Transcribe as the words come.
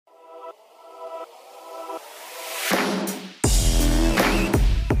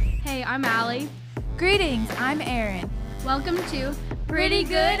Allie. Greetings, I'm Erin. Welcome to Pretty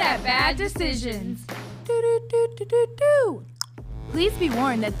Good at Bad Decisions. Please be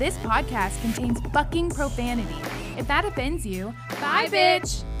warned that this podcast contains fucking profanity. If that offends you, Bye,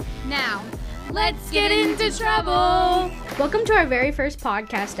 bitch. Now, let's get into trouble. Welcome to our very first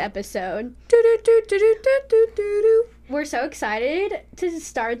podcast episode. We're so excited to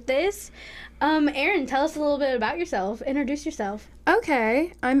start this. Erin, tell us a little bit about yourself. Introduce yourself.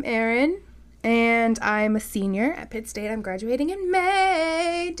 Okay, I'm Erin, and I'm a senior at Pitt State. I'm graduating in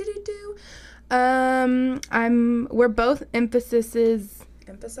May. We're both emphasized.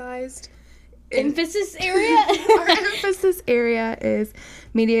 Emphasis area? Our emphasis area is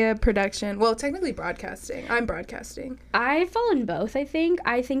media production. Well, technically broadcasting. I'm broadcasting. I fall in both, I think.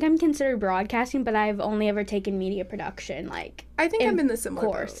 I think I'm considered broadcasting, but I've only ever taken media production, I think I'm in the similar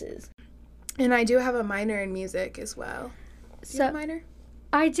courses. boat. And I do have a minor in music as well. Do you have a minor?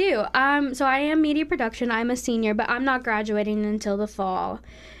 I do. So I am media production. I'm a senior, but I'm not graduating until the fall.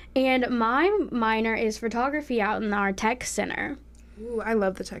 And my minor is photography out in our tech center. Ooh, I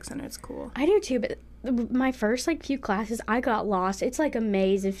love the tech center. It's cool. I do too, but my first few classes, I got lost. It's like a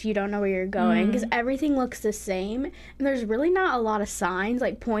maze if you don't know where you're going because everything looks the same. And there's really not a lot of signs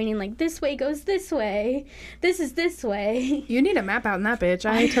pointing this way goes this way. This is this way. You need a map out in that bitch.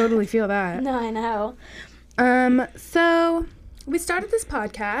 I totally feel that. No, I know. So we started this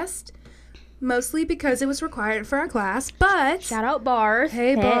podcast mostly because it was required for our class, but... Shout out Barth.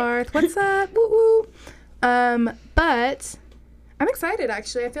 Hey, Barth. What's up? Woo woo. But I'm excited,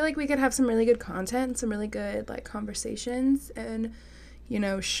 actually. I feel like we could have some really good content, some really good, conversations, and,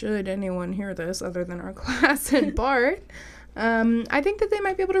 should anyone hear this other than our class and Barth, I think that they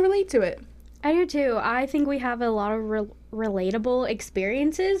might be able to relate to it. I do too. I think we have a lot of relatable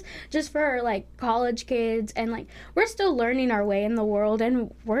experiences just for college kids, and we're still learning our way in the world,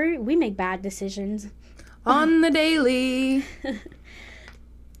 and we make bad decisions on the daily.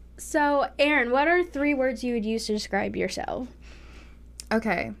 So, Erin, what are 3 words you would use to describe yourself?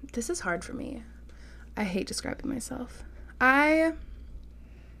 Okay, this is hard for me. I hate describing myself. I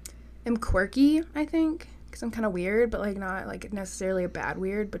am quirky, I think, because I'm kind of weird, but not necessarily a bad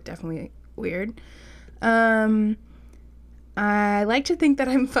weird, but definitely weird. I like to think that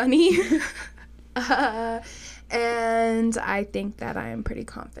I'm funny, and I think that I am pretty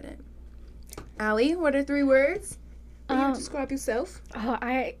confident. Allie, what are 3 words that you describe yourself?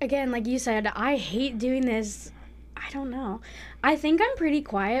 Again, like you said, I hate doing this. I don't know. I think I'm pretty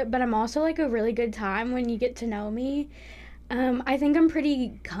quiet, but I'm also a really good time when you get to know me. I think I'm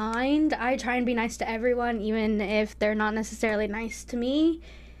pretty kind. I try and be nice to everyone, even if they're not necessarily nice to me.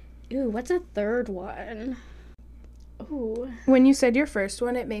 Ooh, what's a 3rd one? Ooh. When you said your first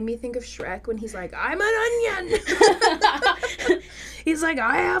one, it made me think of Shrek when he's like, I'm an onion. He's like,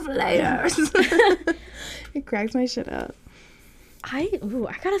 I have layers. It cracks my shit up. I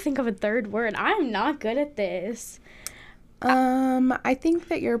gotta think of a 3rd word. I'm not good at this. I think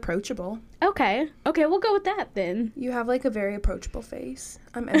that you're approachable. Okay, we'll go with that then. You have a very approachable face.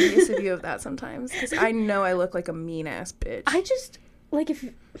 I'm envious of you of that sometimes because I know I look like a mean ass bitch. I just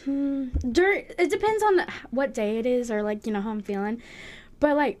it depends on what day it is or how I'm feeling.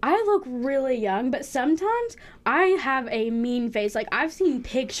 But I look really young, but sometimes I have a mean face. I've seen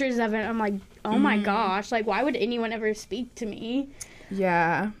pictures of it. I'm like, oh my gosh, why would anyone ever speak to me?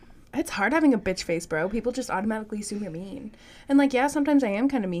 Yeah. It's hard having a bitch face, bro. People just automatically assume you're mean. And yeah, sometimes I am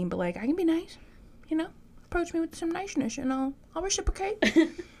kind of mean, but I can be nice. Approach me with some niceness and I'll reciprocate.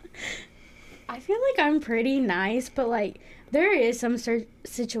 I feel I'm pretty nice, but there is some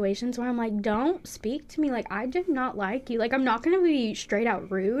situations where I'm don't speak to me. I do not like you. I'm not going to be straight out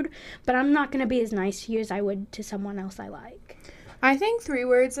rude, but I'm not going to be as nice to you as I would to someone else I like. I think 3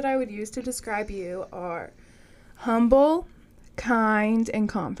 words that I would use to describe you are humble, kind, and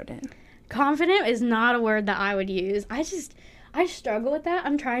confident. Confident is not a word that I would use. I struggle with that.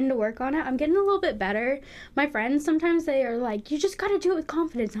 I'm trying to work on it. I'm getting a little bit better. My friends, sometimes they are you just got to do it with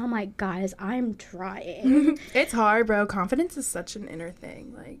confidence. And I'm like, guys, I'm trying. It's hard, bro. Confidence is such an inner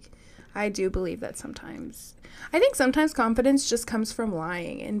thing. I do believe that sometimes. I think sometimes confidence just comes from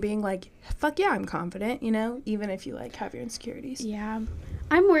lying and being fuck yeah, I'm confident, even if you have your insecurities. Yeah.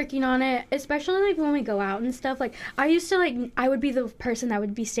 I'm working on it, especially when we go out and stuff. I used to I would be the person that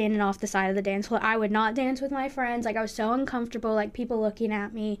would be standing off the side of the dance floor. I would not dance with my friends. I was so uncomfortable, people looking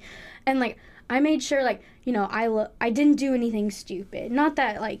at me. And I made sure I didn't do anything stupid. Not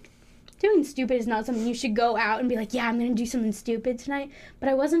that doing stupid is not something you should go out and be yeah, I'm going to do something stupid tonight. But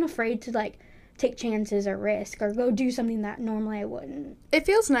I wasn't afraid to take chances or risk or go do something that normally I wouldn't. It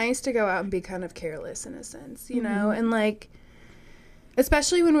feels nice to go out and be kind of careless in a sense, you know? And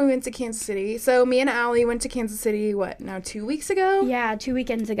Especially when we went to Kansas City. So me and Allie went to Kansas City, 2 weeks ago? Yeah, 2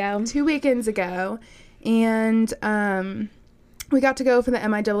 weekends ago. 2 weekends ago. And we got to go for the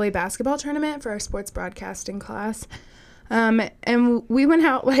MIAA basketball tournament for our sports broadcasting class. And we went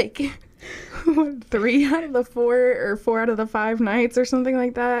out like 3 out of the 4 or 4 out of the 5 nights or something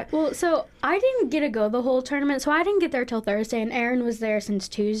like that. Well, so I didn't get to go the whole tournament, so I didn't get there till Thursday, and Aaron was there since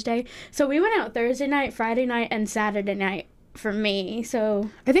Tuesday. So we went out Thursday night, Friday night, and Saturday night for me. So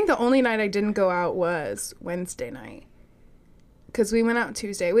I think the only night I didn't go out was Wednesday night. Because we went out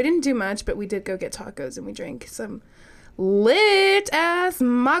Tuesday. We didn't do much, but we did go get tacos and we drank some lit ass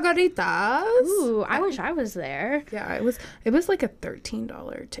margaritas. ooh, I wish I was there. Yeah, it was like a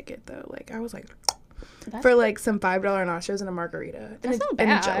 $13 ticket though. Like I was like That's- for like some $5 nachos and a margarita That's not and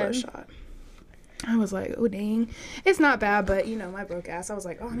a bad. Jello shot. I was like, oh dang, it's not bad, but you know my broke ass. I was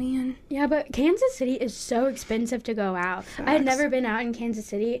like, oh man. Yeah, but Kansas City is so expensive to go out. I had Facts. never been out in Kansas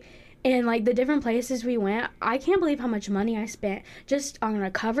City, and like the different places we went, I can't believe how much money I spent just on a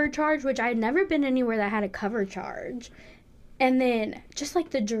cover charge, which I had never been anywhere that had a cover charge. And then just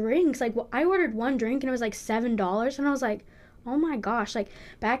like the drinks, like I ordered one drink and it was like $7, and I was like, oh my gosh, like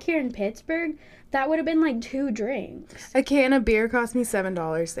back here in Pittsburgh, that would have been like 2 drinks. A can of beer cost me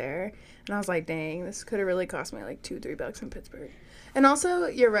 $7 there. And I was like, dang, this could have really cost me like $2-3 in Pittsburgh. And also,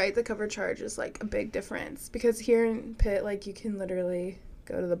 you're right, the cover charge is like a big difference. Because here in Pitt, like you can literally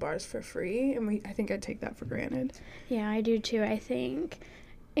go to the bars for free. And I think I'd take that for granted. Yeah, I do too, I think.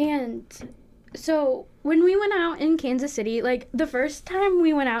 And so when we went out in Kansas City, like the first time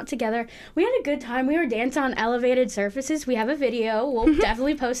we went out together, we had a good time. We were dancing on elevated surfaces. We have a video. We'll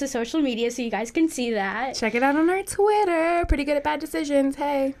definitely post to social media so you guys can see that. Check it out on our Twitter. Pretty good at bad decisions.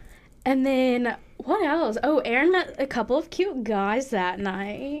 Hey. And then what else? Oh, Aaron met a couple of cute guys that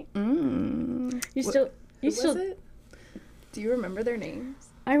night. Who was it? Do you remember their names?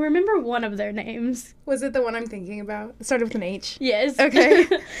 I remember one of their names. Was it the one I'm thinking about? It started with an H. Yes. Okay.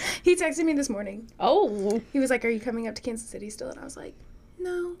 He texted me this morning. Oh. He was like, are you coming up to Kansas City still? And I was like,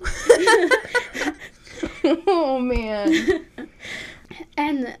 no. Oh, man.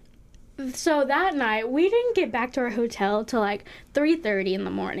 And so that night, we didn't get back to our hotel till like 3:30 in the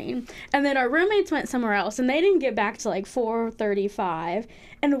morning. And then our roommates went somewhere else, and they didn't get back till like 4:35.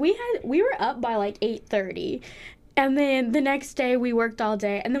 And we were up by like 8:30. And then the next day, we worked all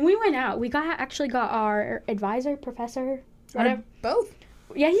day. And then we went out. We actually got our advisor, professor, whatever. Both.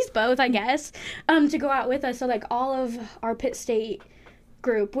 Yeah, he's both, I guess, to go out with us. So, like, all of our Pitt State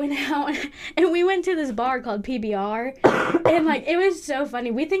group went out, and we went to this bar called PBR. And, like, it was so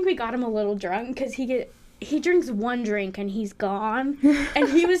funny. We think we got him a little drunk because he drinks one drink and he's gone. And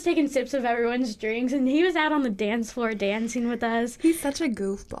he was taking sips of everyone's drinks, and he was out on the dance floor dancing with us. He's such a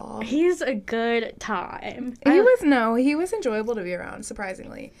goofball. He's a good time. He was enjoyable to be around,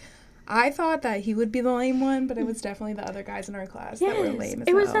 surprisingly. I thought that he would be the lame one, but it was definitely the other guys in our class that were lame as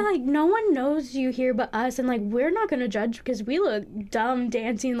it well. was that, like, no one knows you here but us, and like we're not gonna judge because we look dumb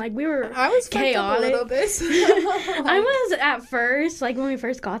dancing. Like we were I was chaotic. fucked up a little bit. I was at first, like when we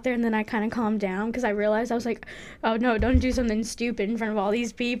first got there, and then I kind of calmed down because I realized I was like, oh no, don't do something stupid in front of all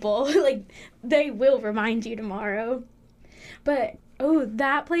these people. Like they will remind you tomorrow. But oh,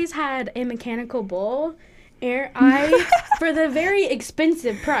 that place had a mechanical bull. For the very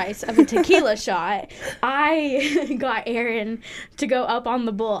expensive price of a tequila shot, I got Aaron to go up on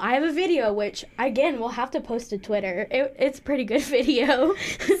the bull. I have a video, which, again, we'll have to post to Twitter. It's a pretty good video.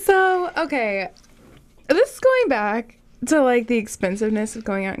 So, okay, this is going back to, like, the expensiveness of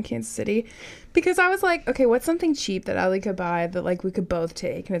going out in Kansas City, because I was like, okay, what's something cheap that Allie could buy that, like, we could both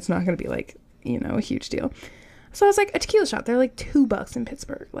take, and it's not going to be, like, you know, a huge deal. So I was like, a tequila shot, they're, like, $2 in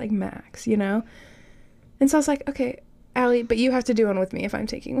Pittsburgh, like, max, you know? And so I was like, okay, Allie, but you have to do one with me if I'm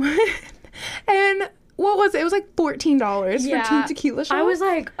taking one. And what was it? It was like $14 for 2 tequila shots. I was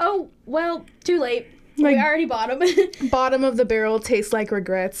like, oh, well, too late. Like, we already bought them. Bottom of the barrel, tastes like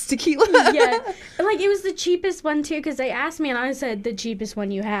regrets tequila. Yeah. Like, it was the cheapest one, too, because they asked me, and I said, the cheapest one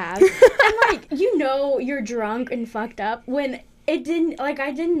you have. And, like, you know you're drunk and fucked up when it didn't, like,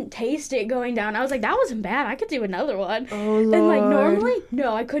 I didn't taste it going down. I was like, that wasn't bad. I could do another one. Oh, Lord. And, like, normally,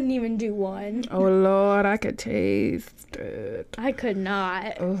 no, I couldn't even do one. Oh, Lord, I could taste it. I could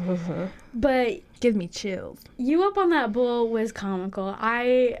not. Uh-huh. But give me chills. you up on that bull was comical.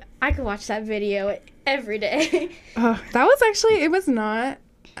 I could watch that video every day. That was actually, it was not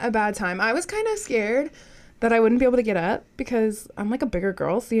a bad time. I was kind of scared that I wouldn't be able to get up because I'm, like, a bigger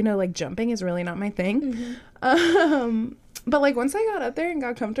girl, so, you know, like, jumping is really not my thing. Mm-hmm. But, like, once I got up there and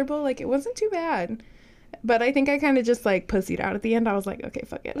got comfortable, like, it wasn't too bad. But I think I kind of just like pussied out at the end. I was like, okay,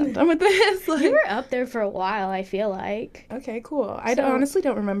 fuck it, I'm done with this. Like, You were up there for a while, I feel like. okay, cool. I So- honestly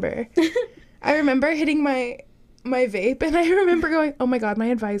don't remember. I remember hitting my vape, and I remember going, oh my god, my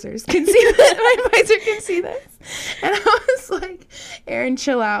advisors can see this. My advisor can see this. And I was like, Erin,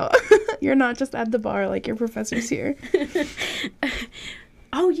 chill out. You're not just at the bar, like your professor's here.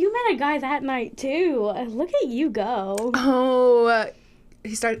 Oh, you met a guy that night too. Look at you go. Oh,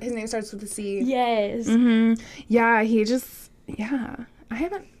 his name starts with a C. Yes. Yeah, I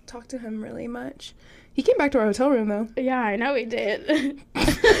haven't talked to him really much. He came back to our hotel room though. Yeah, I know he did.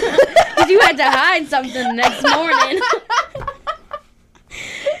 Because you had to hide something the next morning.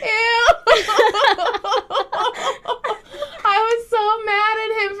 Ew. I was so mad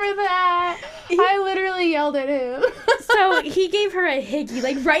at him for that. I literally yelled at him. So he gave her a hickey,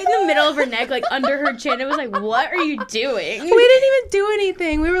 like right in the middle of her neck, like under her chin. It was like, what are you doing? We didn't even do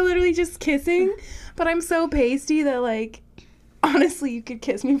anything. We were literally just kissing. But I'm so pasty that, like, honestly, you could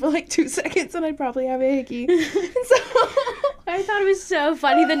kiss me for like 2 seconds and I'd probably have a hickey. And so I thought it was so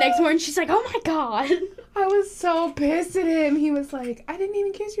funny. The next morning, she's like, oh my God. I was so pissed at him. He was like, I didn't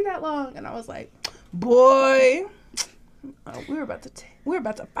even kiss you that long. And I was like, boy. Oh, we were about to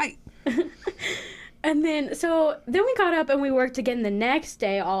fight. And then we got up and we worked again the next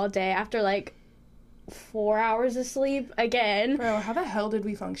day all day after like 4 hours of sleep again. Bro, how the hell did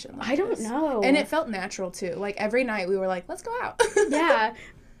we function like I don't this? know. And it felt natural too. Like every night we were like, let's go out. Yeah.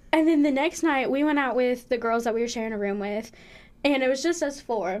 And then the next night we went out with the girls that we were sharing a room with, and it was just us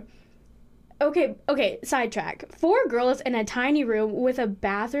four. Okay, sidetrack. 4 girls in a tiny room with a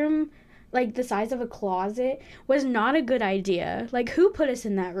bathroom like the size of a closet was not a good idea. Like, who put us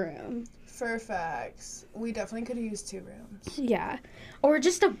in that room? For facts. We definitely could have used 2 rooms. Yeah. Or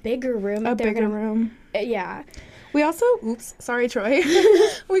just a bigger room. A if they're bigger gonna- room. Yeah. We also, oops, sorry, Troy.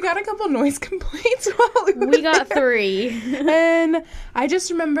 We got a couple noise complaints while we were We got there. 3. And I just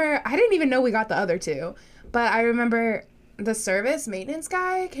remember, I didn't even know we got the other 2. But I remember the service maintenance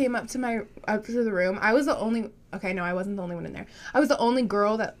guy came up to the room. I was the only, okay, no, I wasn't the only one in there. I was the only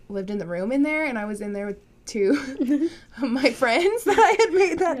girl that lived in the room in there, and I was in there with 2 of my friends that I had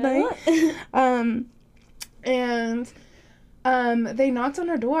made that night. They knocked on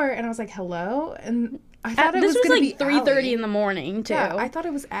our door, and I was like, hello? And I thought it this was gonna like be 3:30 Allie. in the morning, too. Yeah, I thought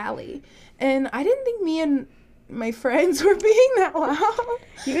it was Allie. And I didn't think me and my friends were being that loud.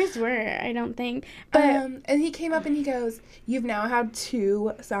 You guys were, I don't think. But And he came up and he goes, you've now had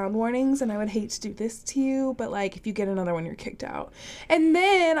 2 sound warnings, and I would hate to do this to you, but, like, if you get another one, you're kicked out. And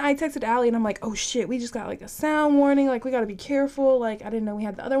then I texted Allie, and I'm like, oh, shit, we just got, like, a sound warning. Like, we got to be careful. Like, I didn't know we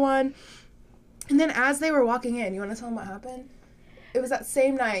had the other one. And then as they were walking in, you want to tell them what happened? It was that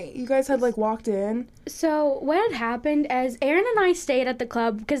same night. You guys had, like, walked in. so what had happened is Erin and I stayed at the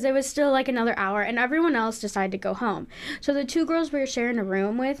club because there was still like another hour, and everyone else decided to go home. So the 2 girls we were sharing a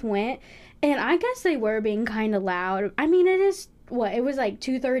room with went, and I guess they were being kind of loud. I mean, it was like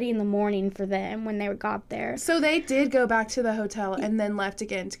 2:30 in the morning for them when they got there. So they did go back to the hotel and then left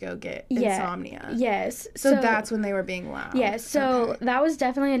again to go get Insomnia. Yes. So that's when they were being loud. Yes, so Okay. that was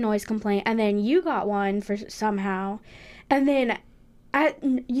definitely a noise complaint. And then you got one for somehow. And then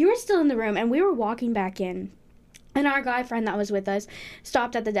you were still in the room, and we were walking back in. And our guy friend that was with us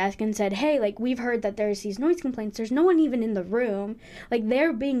stopped at the desk and said, hey, like, we've heard that there's these noise complaints. There's no one even in the room. Like,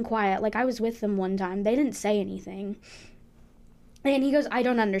 they're being quiet. Like, I was with them one time. They didn't say anything. And he goes, I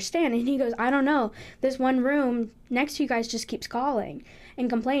don't understand. And he goes, I don't know. This one room next to you guys just keeps calling and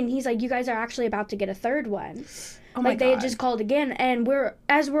complaining. He's like, you guys are actually about to get a 3rd one. Oh my Like, they had God. just called again, and we're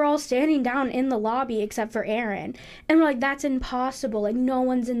all standing down in the lobby except for Erin, and we're like, that's impossible. Like, no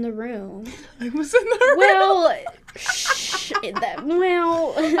one's in the room. I was in the room. Well,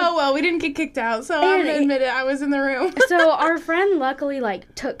 Oh, well, we didn't get kicked out, so I'm And gonna admit it. I was in the room. so our friend luckily,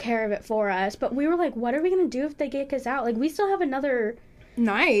 like, took care of it for us, but we were like, what are we gonna do if they kick us out? Like, we still have another,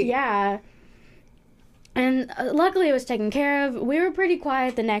 Night. yeah. And luckily it was taken care of. We were pretty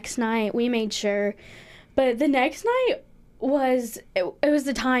quiet the next night. We made sure. But the next night was, it was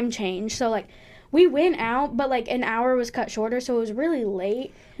the time change. So, like, we went out, but, like, an hour was cut shorter, so it was really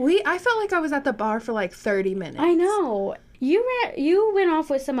late. I felt like I was at the bar for like 30 minutes. I know. You went off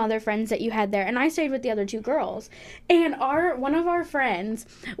with some other friends that you had there, and I stayed with the other 2 girls. And one of our friends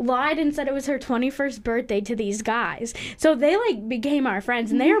lied and said it was her 21st birthday to these guys. So they, like, became our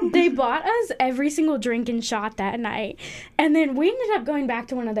friends, and they bought us every single drink and shot that night. And then we ended up going back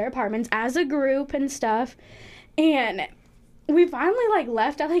to one of their apartments as a group and stuff. And we finally like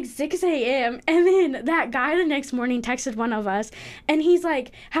left at like 6 a.m. and then that guy the next morning texted one of us and he's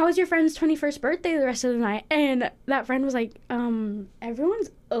like, how was your friend's 21st birthday the rest of the night? And that friend was like,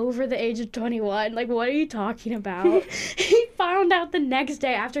 everyone's over the age of 21. Like, what are you talking about? He found out the next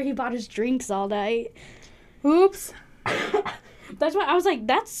day after he bought his drinks all night. Oops. That's why I was like,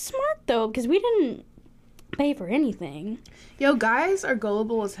 that's smart though, because we didn't pay for anything. Yo, guys are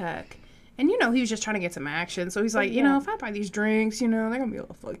gullible as heck. And, you know, he was just trying to get some action. So he's like, you know, if I buy these drinks, you know, they're going to be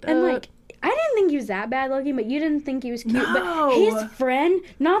all fucked up. And, like, I didn't think he was that bad looking, but you didn't think he was cute. No. But his friend,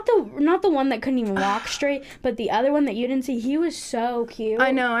 not the one that couldn't even walk straight, but the other one that you didn't see, he was so cute.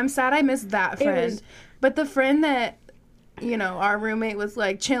 I know. I'm sad I missed that friend. But the friend that, you know, our roommate was,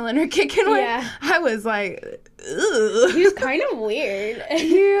 like, chilling or kicking with, I was like, ugh. He was kind of weird.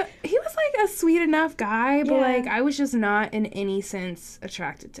 He was, like, a sweet enough guy, but, like, I was just not in any sense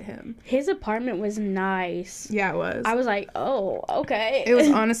attracted to him. His apartment was nice. Yeah, it was. I was like, oh, okay. It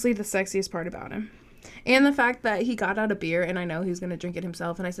was honestly the sexiest part about him. And the fact that he got out a beer, and I know he was going to drink it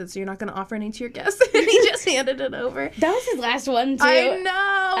himself, and I said, so you're not going to offer any to your guests? And he just handed it over. That was his last one, too. I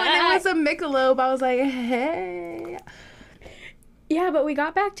know, and it was a Michelob. I was like, hey. Yeah, but we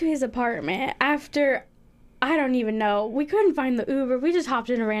got back to his apartment after, I don't even know. We couldn't find the Uber. We just hopped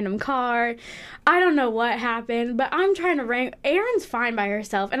in a random car. I don't know what happened, but I'm trying to wrangle. Erin's fine by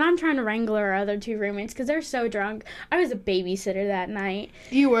herself, and I'm trying to wrangle our other two roommates because they're so drunk. I was a babysitter that night.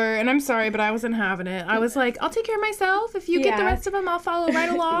 You were, and I'm sorry, but I wasn't having it. I was like, I'll take care of myself. If you get the rest of them, I'll follow right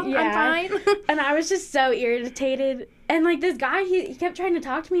along. I'm fine. And I was just so irritated. And, like, this guy, he kept trying to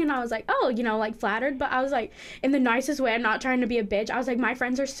talk to me, and I was like, oh, you know, like, flattered. But I was like, in the nicest way, I'm not trying to be a bitch. I was like, my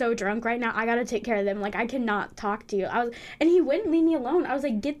friends are so drunk right now. I got to take care of them. Like, I cannot talk to you. And he wouldn't leave me alone. I was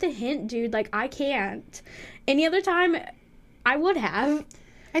like, get the hint, dude. Like, I can't. Any other time, I would have.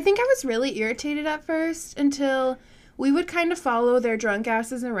 I think I was really irritated at first until we would kind of follow their drunk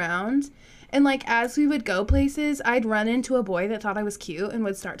asses around. And, like, as we would go places, I'd run into a boy that thought I was cute and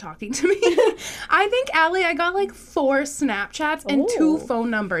would start talking to me. I think, Allie, I got, like, 4 Snapchats and 2 phone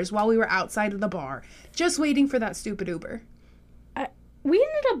numbers while we were outside of the bar, just waiting for that stupid Uber. We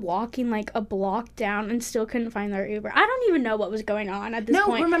ended up walking, like, a block down and still couldn't find our Uber. I don't even know what was going on at this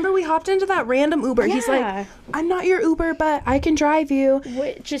point. No, remember we hopped into that random Uber. Yeah. He's like, I'm not your Uber, but I can drive you.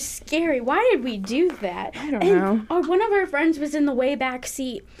 Which is scary. Why did we do that? I don't know. One of our friends was in the way back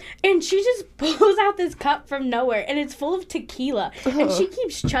seat, and she just pulls out this cup from nowhere, and it's full of tequila. Ugh. And she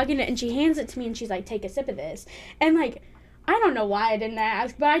keeps chugging it, and she hands it to me, and she's like, take a sip of this. And, like, I don't know why I didn't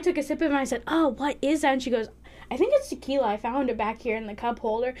ask, but I took a sip of it, and I said, oh, what is that? And she goes, I think it's tequila. I found it back here in the cup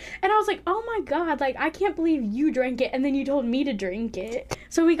holder. And I was like, oh my God, like, I can't believe you drank it and then you told me to drink it.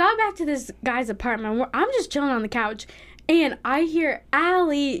 So we got back to this guy's apartment where I'm just chilling on the couch and I hear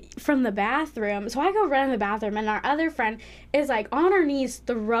Allie from the bathroom. So I go run in the bathroom and our other friend is like on her knees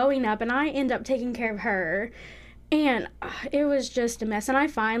throwing up and I end up taking care of her. And it was just a mess. And I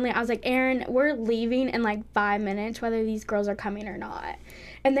was like, Erin, we're leaving in like 5 minutes, whether these girls are coming or not.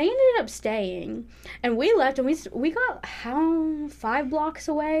 And they ended up staying. And we left, and we got, 5 blocks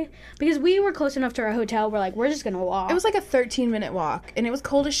away? Because we were close enough to our hotel, we're like, we're just going to walk. It was like a 13-minute walk. And it was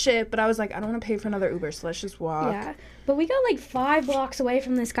cold as shit, but I was like, I don't want to pay for another Uber, so let's just walk. Yeah. But we got like 5 blocks away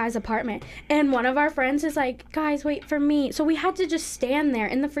from this guy's apartment. And one of our friends is like, guys, wait for me. So we had to just stand there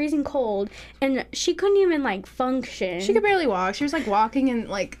in the freezing cold. And she couldn't even like function. She could barely walk. She was like walking in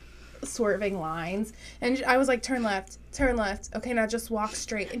like swerving lines. And I was like, turn left. Okay, now just walk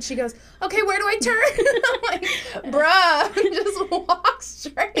straight. And she goes, okay, where do I turn? I'm like, bruh, just walk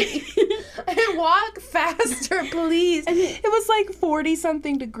straight. And walk faster, please. And it was like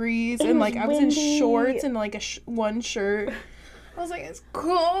 40-something degrees. And like I was in shorts and like one shirt. I was like, it's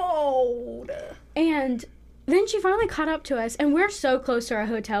cold. And then she finally caught up to us, and we're so close to our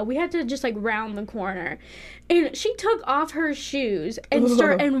hotel. We had to just, like, round the corner. And she took off her shoes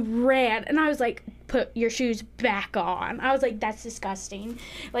and ran. And I was like, put your shoes back on. I was like, that's disgusting.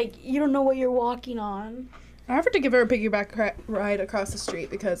 Like, you don't know what you're walking on. I offered to give her a piggyback ride across the street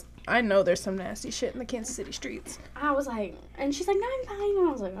because I know there's some nasty shit in the Kansas City streets. I was like, and she's like, no, I'm fine. And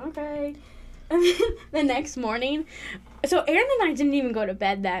I was like, okay. And then the next morning, so Erin and I didn't even go to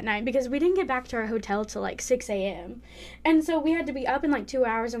bed that night because we didn't get back to our hotel till like 6 a.m. And so we had to be up in like 2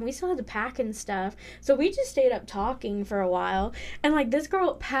 hours and we still had to pack and stuff. So we just stayed up talking for a while. And like this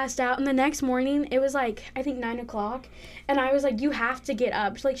girl passed out, and the next morning it was like, I think 9 o'clock. And I was like, you have to get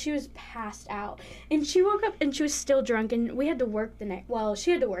up. Like she was passed out. And she woke up and she was still drunk, and we had to work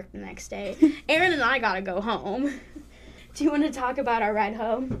she had to work the next day. Erin and I gotta go home. Do you want to talk about our ride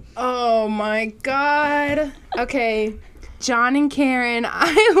home? Oh my God. Okay. John and Karen,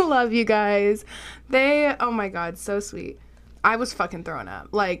 I love you guys. Oh my God, so sweet. I was fucking throwing up.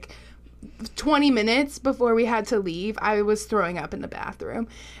 Like, 20 minutes before we had to leave, I was throwing up in the bathroom.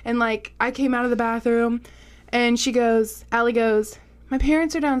 And, like, I came out of the bathroom, and Allie goes, my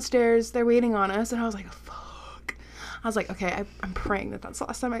parents are downstairs. They're waiting on us. And I was like, fuck. I was like, okay, I'm praying that that's the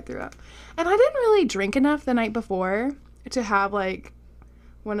last time I threw up. And I didn't really drink enough the night before to have, like,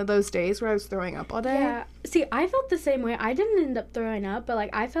 one of those days where I was throwing up all day. Yeah. See, I felt the same way. I didn't end up throwing up, but, like,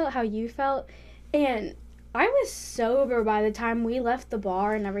 I felt how you felt. And I was sober by the time we left the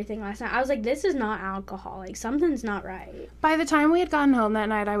bar and everything last night. I was like, this is not alcohol. Like, something's not right. By the time we had gotten home that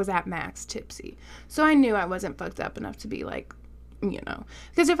night, I was at max tipsy. So I knew I wasn't fucked up enough to be, like, you know.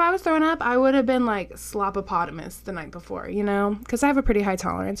 Because if I was throwing up, I would have been, like, slopopotamus the night before, you know. Because I have a pretty high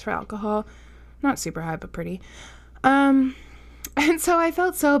tolerance for alcohol. Not super high, but pretty. And so I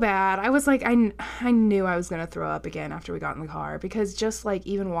felt so bad. I was like, I knew I was going to throw up again after we got in the car. Because just, like,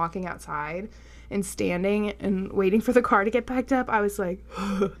 even walking outside and standing and waiting for the car to get packed up, I was like,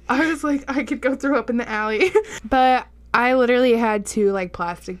 I could go throw up in the alley. But I literally had 2, like,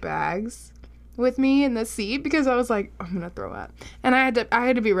 plastic bags with me in the seat because I was like, I'm gonna throw up. And I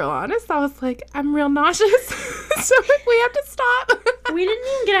had to be real honest. I was like, I'm real nauseous. So we have to stop. We didn't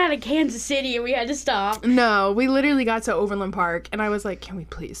even get out of Kansas City and we had to stop. No, we literally got to Overland Park and I was like, can we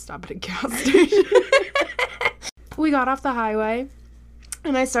please stop at a gas station? We got off the highway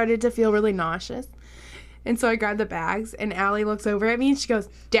and I started to feel really nauseous. And so I grabbed the bags and Allie looks over at me and she goes,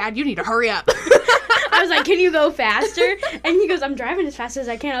 Dad, you need to hurry up. I was like, can you go faster? And he goes, I'm driving as fast as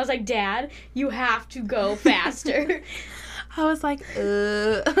I can. I was like, Dad, you have to go faster. I was like,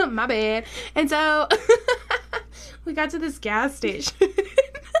 my bad. And so we got to this gas station.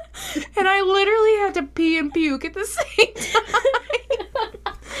 And I literally had to pee and puke at the same time.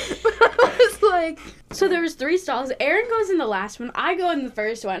 But I was like... So there was 3 stalls. Erin goes in the last one. I go in the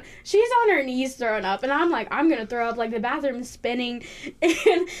first one. She's on her knees throwing up. And I'm like, I'm going to throw up. Like, the bathroom's spinning.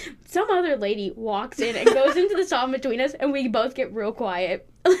 And some other lady walks in and goes into the stall in between us. And we both get real quiet.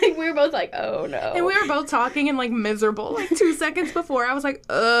 Like, we were both like, oh, no. And we were both talking and, like, miserable. Like, 2 seconds before, I was like,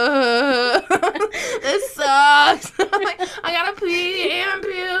 this sucks. I'm like, I gotta pee and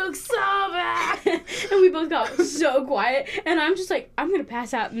puke so bad. And we both got so quiet. And I'm just like, I'm going to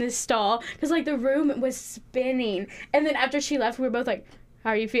pass out in this stall. Because, like, the room was spinning. And then after she left, we were both like,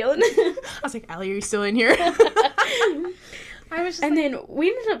 how are you feeling? I was like, Allie, are you still in here? I was just and then we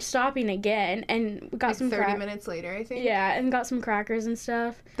ended up stopping again and got like some 30 minutes later, I think. Yeah, and got some crackers and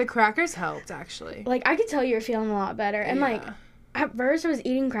stuff. The crackers helped, actually. Like, I could tell you were feeling a lot better. And, like, at first I was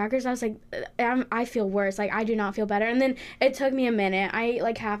eating crackers. I was like, I feel worse. Like, I do not feel better. And then it took me a minute. I ate,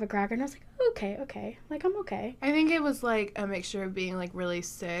 like, half a cracker, and I was like, okay. Like, I'm okay. I think it was, like, a mixture of being, like, really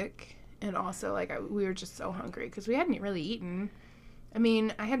sick and also, like, we were just so hungry because we hadn't really eaten. I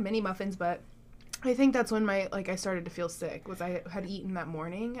mean, I had mini muffins, but I think that's when I started to feel sick, was I had eaten that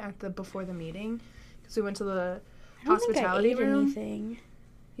morning before the meeting because we went to the hospitality room. Anything.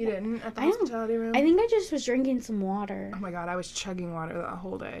 You didn't at the hospitality room? I think I just was drinking some water. Oh my God, I was chugging water the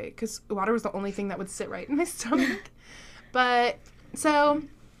whole day because water was the only thing that would sit right in my stomach. But, so,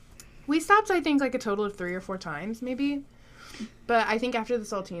 we stopped, I think, like a total of 3 or 4 times, maybe. But I think after the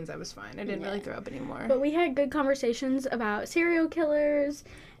saltines, I was fine. I didn't really throw up anymore. But we had good conversations about serial killers.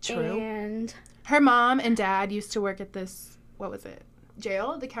 True. And her mom and dad used to work at this, what was it?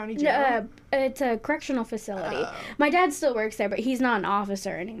 Jail? The county jail? It's a correctional facility. Oh. My dad still works there, but he's not an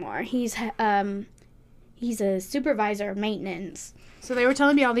officer anymore. He's a supervisor of maintenance. So they were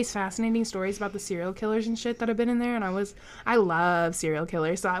telling me all these fascinating stories about the serial killers and shit that have been in there, and I love serial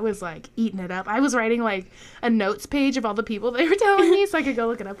killers, so I was, like, eating it up. I was writing, like, a notes page of all the people they were telling me so I could go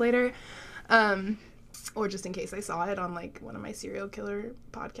look it up later. Or just in case I saw it on, like, one of my serial killer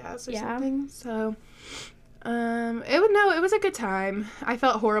podcasts or something. So, it was a good time. I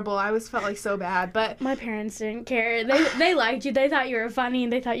felt horrible. I felt like so bad, but my parents didn't care. They liked you. They thought you were funny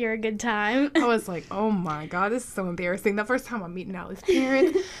and they thought you were a good time. I was like, oh my God, this is so embarrassing. The first time I'm meeting Allie's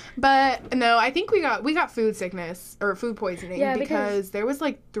parents. But no, I think we got food sickness or food poisoning because there was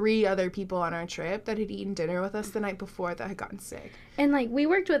like 3 other people on our trip that had eaten dinner with us the night before that had gotten sick. And like we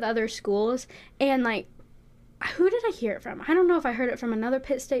worked with other schools and like who did I hear it from? I don't know if I heard it from another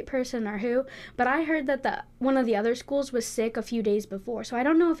Pitt State person or who, but I heard that one of the other schools was sick a few days before. So I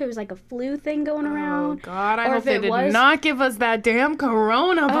don't know if it was like a flu thing going around. Oh, God, I hope they did not give us that damn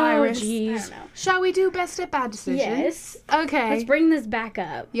coronavirus. Oh, jeez. I don't know. Shall we do best at bad decisions? Yes. Okay. Let's bring this back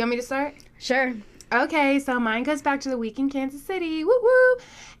up. You want me to start? Sure. Okay, so mine goes back to the week in Kansas City. Woo woo.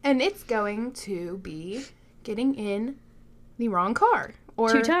 And it's going to be getting in the wrong car. Or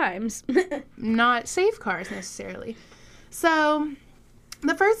 2 times. not safe cars necessarily. So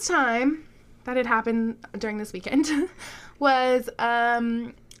the first time that it happened during this weekend was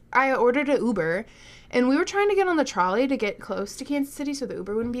I ordered an Uber, and we were trying to get on the trolley to get close to Kansas City so the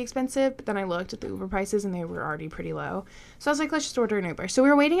Uber wouldn't be expensive, but then I looked at the Uber prices and they were already pretty low. So I was like, let's just order an Uber. So we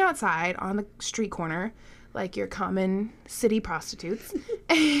were waiting outside on the street corner, like your common city prostitutes.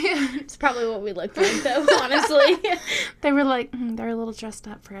 It's probably what we looked like, though, honestly. They were like, they're a little dressed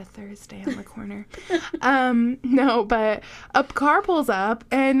up for a Thursday on the corner. No, but a car pulls up,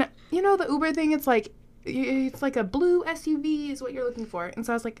 and you know the Uber thing, it's like a blue SUV is what you're looking for. And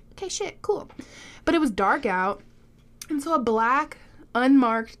so I was like, okay, shit, cool. But it was dark out, and so a black,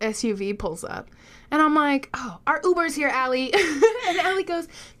 unmarked SUV pulls up. And I'm like, oh, our Uber's here, Allie. And Allie goes,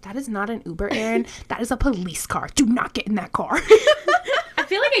 that is not an Uber, Erin. That is a police car. Do not get in that car. I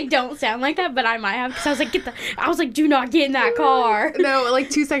feel like I don't sound like that, but I might have, because I was like, do not get in that car. No, like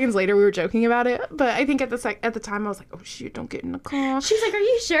 2 seconds later, we were joking about it. But I think at the time, I was like, oh, shoot, don't get in the car. She's like, are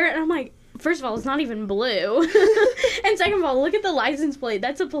you sure? And I'm like, first of all, it's not even blue. And second of all, look at the license plate.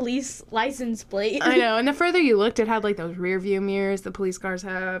 That's a police license plate. I know. And the further you looked, it had like those rear view mirrors the police cars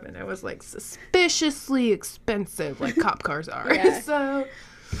have. And it was like suspiciously expensive, like cop cars are. Yeah. So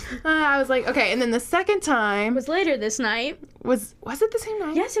I was like, okay. And then the second time It was later this night. was it the same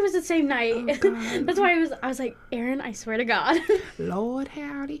night? Yes, it was the same night. Oh, God. That's why I was like, Erin, I swear to God. Lord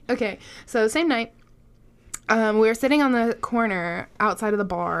howdy. Okay. So same night. We were sitting on the corner outside of the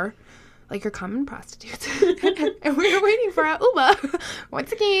bar, like your common prostitutes. And we were waiting for our Uber.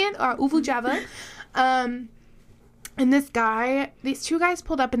 Once again, our Uber Java. And these two guys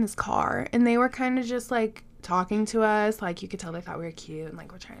pulled up in this car, and they were kind of just like talking to us. Like you could tell they thought we were cute, and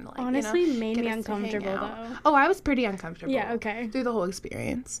like we're trying to like, Honestly, get made me us to hang uncomfortable, out. though. Oh, I was pretty uncomfortable. Yeah, okay. Through the whole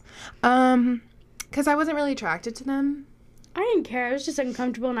experience. Because I wasn't really attracted to them. I didn't care. I was just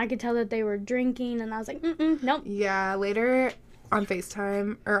uncomfortable, and I could tell that they were drinking, and I was like, nope. Yeah, later on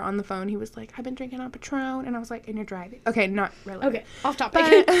FaceTime or on the phone, he was like, I've been drinking on Patron. And I was like, and you're driving. Okay, not really. Okay, off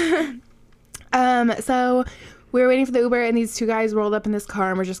topic. But, so we were waiting for the Uber, and these two guys rolled up in this car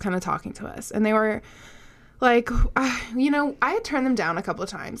and were just kind of talking to us. And they were like, I had turned them down a couple of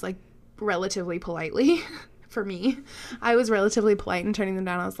times, like relatively politely. For me, I was relatively polite in turning them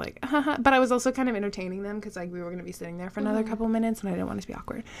down. I was like, but I was also kind of entertaining them because like we were going to be sitting there for another couple of minutes, and I didn't want it to be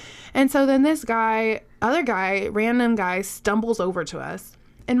awkward. And so then this random guy stumbles over to us.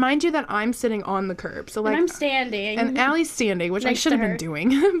 And mind you that I'm sitting on the curb. So like and I'm standing. And Allie's standing, which I Next should to have her. been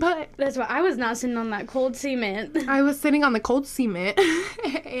doing. But That's why I was not sitting on that cold cement. I was sitting on the cold cement,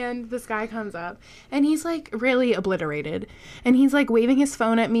 and this guy comes up, and he's like really obliterated, and he's like waving his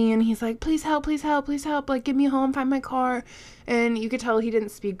phone at me, and he's like, please help, please help, please help, like get me home, find my car. And you could tell he didn't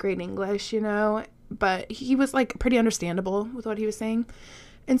speak great English, but he was like pretty understandable with what he was saying.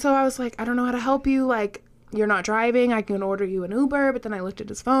 And so I was like, I don't know how to help you, like you're not driving, I can order you an Uber. But then I looked at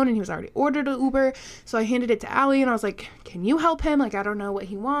his phone, and he was already ordered an Uber. So I handed it to Allie, and I was like, can you help him? Like, I don't know what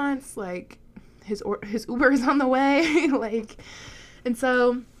he wants. Like, his Uber is on the way. Like, and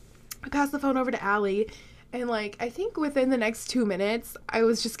so I passed the phone over to Allie. And, like, I think within the next 2 minutes, I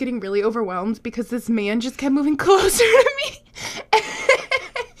was just getting really overwhelmed because this man just kept moving closer to me.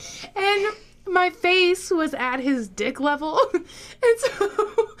 And my face was at his dick level. And so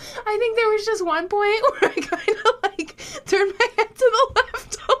I think there was just one point where I kind of like turned my head to the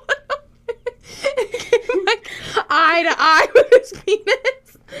left a little bit and came like eye to eye with his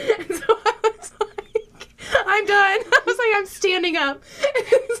penis. And so I was like, I'm done. I was like, I'm standing up.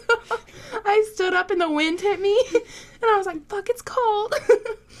 And so I stood up and the wind hit me. And I was like, fuck, it's cold.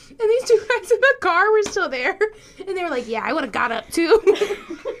 And these two guys in the car were still there. And they were like, yeah, I would have got up too. And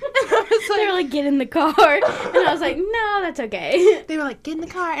I was like, They were like, get in the car. And I was like, no, that's okay. they were like, get in the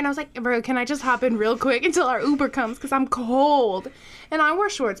car. And I was like, bro, can I just hop in real quick until our Uber comes? Because I'm cold. And I wore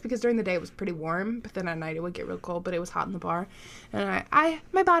shorts because during the day it was pretty warm. But then at night it would get real cold. But it was hot in the bar. And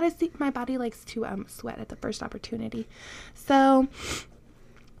my body likes to sweat at the first opportunity. So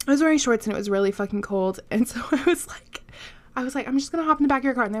I was wearing shorts and it was really fucking cold. And so I was like, I'm just going to hop in the back of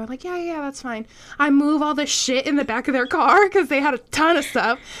your car. And they were like, yeah, that's fine. I move all the shit in the back of their car because they had a ton of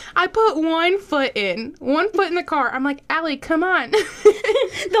stuff. I put one foot in the car. I'm like, Allie, come on.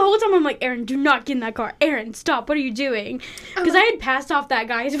 The whole time I'm like, Erin, do not get in that car. Erin, stop. What are you doing? Because I had passed off that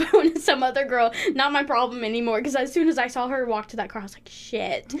guy's phone to some other girl. Not my problem anymore. Because as soon as I saw her walk to that car, I was like,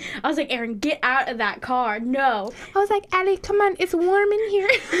 shit. I was like, Erin, get out of that car. No. I was like, Allie, come on. It's warm in here.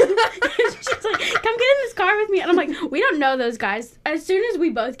 She's like, come get in this car with me. And I'm like, we don't know those guys. As soon as we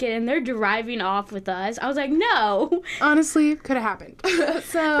both get in, they're driving off with us. I was like, no. Honestly, could have happened.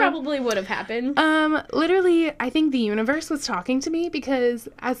 So Probably would have happened. literally, I think the universe was talking to me because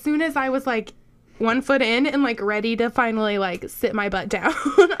as soon as I was like one foot in and like ready to finally like sit my butt down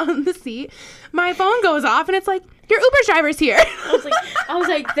on the seat, my phone goes off and it's like, your Uber driver's here. I was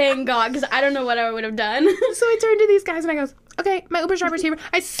like, thank God, because I don't know what I would have done. So I turned to these guys and I goes, okay, my Uber driver's here.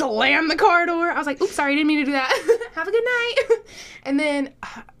 I slammed the car door. I was like, oops, sorry, I didn't mean to do that. Have a good night. And then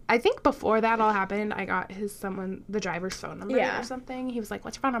I think before that all happened, I got the driver's phone number or something. He was like,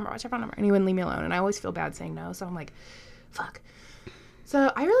 what's your phone number? What's your phone number? And he wouldn't leave me alone. And I always feel bad saying no. So I'm like, fuck.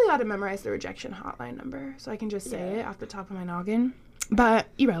 So I really ought to memorize the rejection hotline number so I can just say it off the top of my noggin. But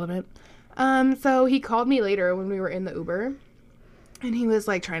irrelevant. So he called me later when we were in the Uber. And he was,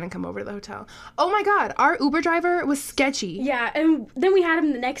 like, trying to come over to the hotel. Oh, my God. Our Uber driver was sketchy. Yeah, and then we had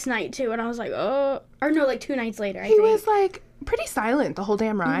him the next night, too. And I was like, oh. Or no, like 2 nights later, I think. He was, like, pretty silent the whole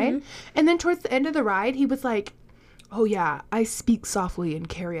damn ride. Mm-hmm. And then towards the end of the ride, he was like, oh, yeah, I speak softly and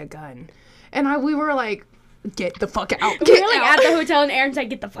carry a gun. And we were like, get the fuck out. We were, like, at the hotel, and Aaron's like,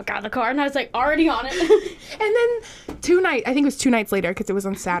 get the fuck out of the car. And I was, like, already on it. And then I think it was 2 nights later, because it was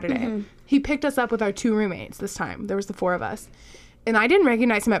on Saturday, he picked us up with our 2 roommates this time. There was the 4 of us. And I didn't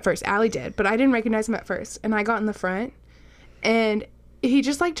recognize him at first. Allie did, but I didn't recognize him at first. And I got in the front, and he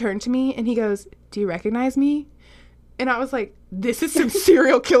just, like, turned to me, and he goes, do you recognize me? And I was like, this is some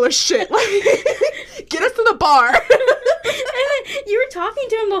serial killer shit. Like, get us to the bar. And then you were talking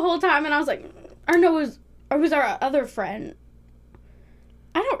to him the whole time, and I was like, or was our other friend?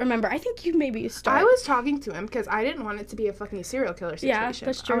 I don't remember. I think you maybe started. I was talking to him because I didn't want it to be a fucking serial killer situation. Yeah,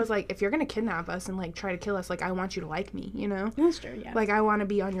 that's true. I was like, if you're going to kidnap us and, like, try to kill us, like, I want you to like me, you know? That's true, yeah. Like, I want to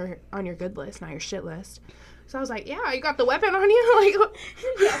be on your good list, not your shit list. So I was like, yeah, you got the weapon on you? Like,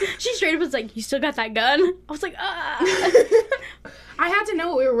 yeah. She straight up was like, you still got that gun? I was like, ah. I had to know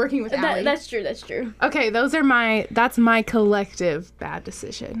what we were working with, Allie. That's true. Okay, that's my collective bad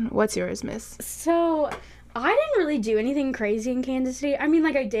decision. What's yours, miss? So I didn't really do anything crazy in Kansas City. I mean,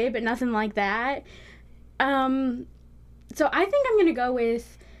 like, I did, but nothing like that. So I think I'm going to go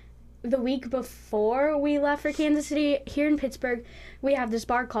with the week before we left for Kansas City. Here in Pittsburgh, we have this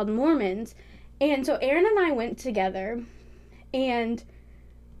bar called Mormons. And so Aaron and I went together, and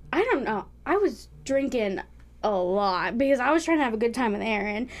I don't know, I was drinking a lot because I was trying to have a good time with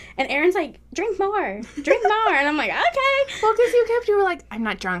Aaron, and Aaron's like, drink more, and I'm like, okay. Well, because you were like, I'm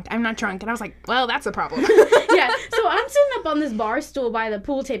not drunk, and I was like, well, that's a problem. Yeah, so I'm sitting up on this bar stool by the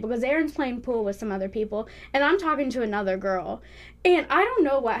pool table because Aaron's playing pool with some other people, and I'm talking to another girl, and I don't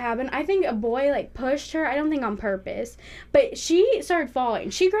know what happened. I think a boy, like, pushed her. I don't think on purpose, but she started falling.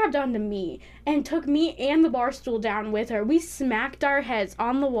 She grabbed onto me and took me and the bar stool down with her. We smacked our heads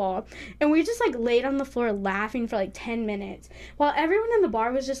on the wall, and we just, like, laid on the floor laughing for, like, 10 minutes while everyone in the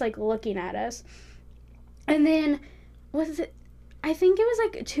bar was just, like, looking at us. And then, I think it was,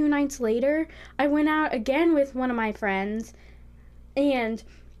 like, 2 nights later, I went out again with one of my friends, and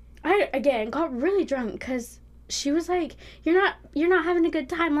I, again, got really drunk because she was like, you're not having a good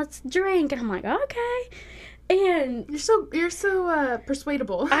time, let's drink. And I'm like, okay. And you're so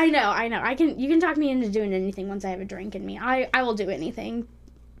persuadable. I know. You can talk me into doing anything once I have a drink in me. I will do anything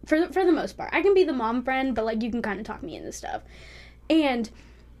for the most part. I can be the mom friend, but, like, you can kind of talk me into stuff. And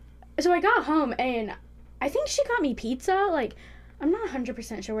so I got home, and I think she got me pizza. Like, I'm not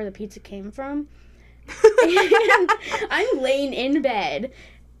 100% sure where the pizza came from. And I'm laying in bed,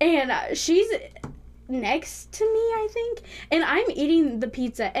 and she's next to me, I think, and I'm eating the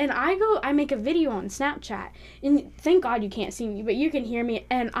pizza, and I make a video on Snapchat, and thank God you can't see me, but you can hear me,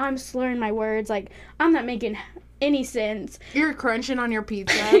 and I'm slurring my words, like, I'm not making any sense. You're crunching on your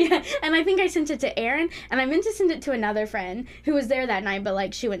pizza. Yeah, and I think I sent it to Aaron, and I meant to send it to another friend who was there that night, but,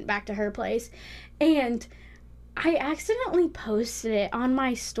 like, she went back to her place, and I accidentally posted it on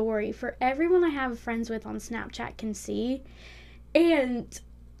my story for everyone I have friends with on Snapchat can see, and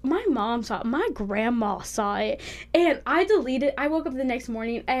my mom saw it, my grandma saw it, and I woke up the next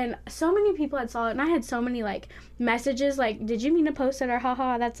morning, and so many people had saw it, and I had so many, like, messages, like, did you mean to post it, or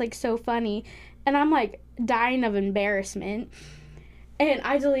haha, that's, like, so funny, and I'm, like, dying of embarrassment, and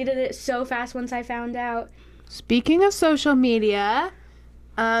I deleted it so fast once I found out. Speaking of social media,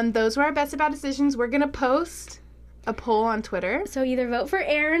 those were our best about decisions. We're gonna post a poll on Twitter. So either vote for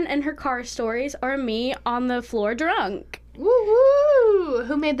Erin and her car stories, or me on the floor drunk. Woo-woo!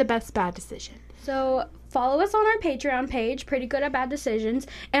 Who made the best bad decision? So follow us on our Patreon page, Pretty Good at Bad Decisions,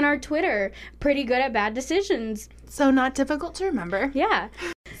 and our Twitter, Pretty Good at Bad Decisions. So not difficult to remember. Yeah.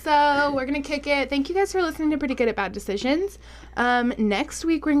 So we're going to kick it. Thank you guys for listening to Pretty Good at Bad Decisions. Next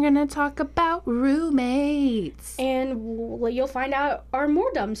week, we're going to talk about roommates. And you'll find out our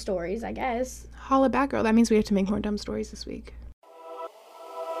more dumb stories, I guess. Holla back, girl. That means we have to make more dumb stories this week.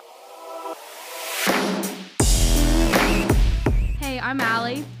 Hey, I'm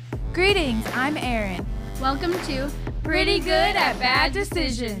Allie. Greetings, I'm Erin. Welcome to Pretty Good at Bad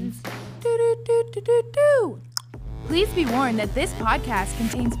Decisions. Please be warned that this podcast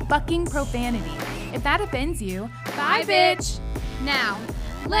contains fucking profanity. If that offends you, Bye, bitch. Now,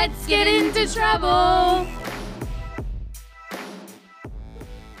 let's get into trouble.